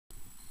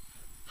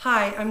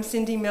Hi, I'm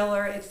Cindy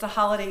Miller. It's the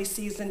holiday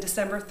season,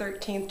 December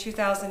 13th,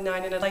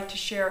 2009, and I'd like to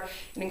share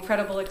an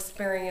incredible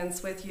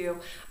experience with you.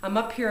 I'm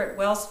up here at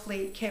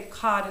Wellsfleet, Cape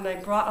Cod, and I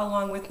brought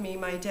along with me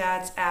my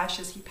dad's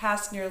ashes. He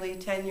passed nearly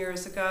 10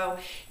 years ago.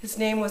 His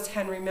name was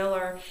Henry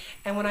Miller,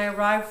 and when I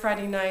arrived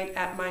Friday night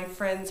at my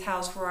friend's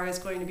house where I was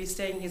going to be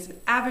staying, he's an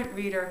avid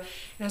reader,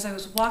 and as I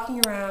was walking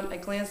around, I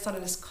glanced on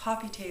his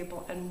coffee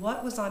table, and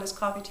what was on his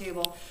coffee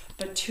table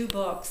but two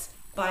books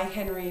by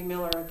Henry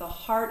Miller. The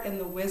Heart and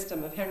the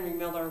Wisdom of Henry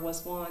Miller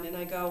was one, and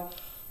I go,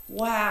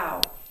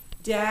 wow,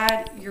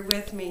 Dad, you're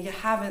with me, you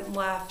haven't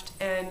left.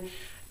 And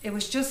it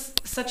was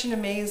just such an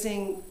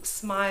amazing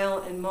smile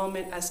and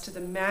moment as to the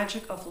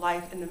magic of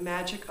life and the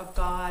magic of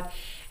God.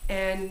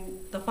 And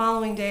the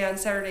following day, on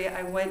Saturday,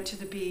 I went to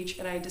the beach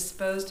and I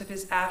disposed of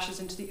his ashes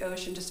into the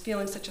ocean, just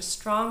feeling such a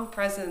strong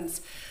presence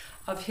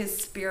of his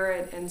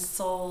spirit and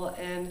soul.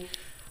 And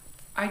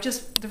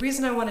the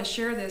reason I want to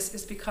share this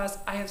is because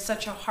I have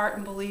such a heart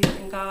and belief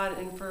in God,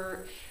 and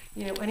for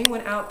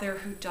anyone out there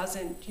who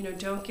doesn't,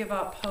 don't give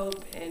up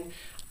hope, and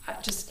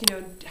just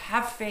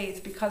have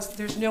faith, because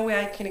there's no way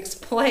I can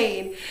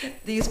explain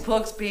these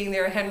books being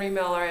there, Henry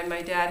Miller and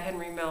my dad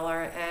Henry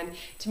Miller. And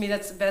to me,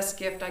 that's the best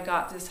gift I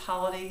got this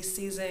holiday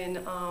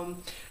season,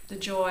 the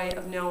joy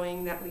of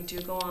knowing that we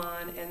do go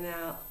on and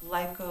that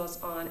life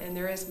goes on, and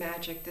there is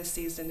magic this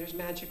season. There's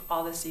magic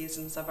all the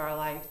seasons of our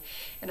life.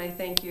 And I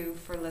thank you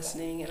for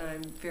listening, and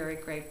I'm very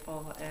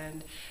grateful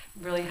and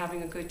really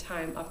having a good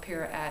time up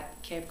here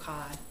at Cape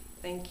Cod.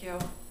 Thank you.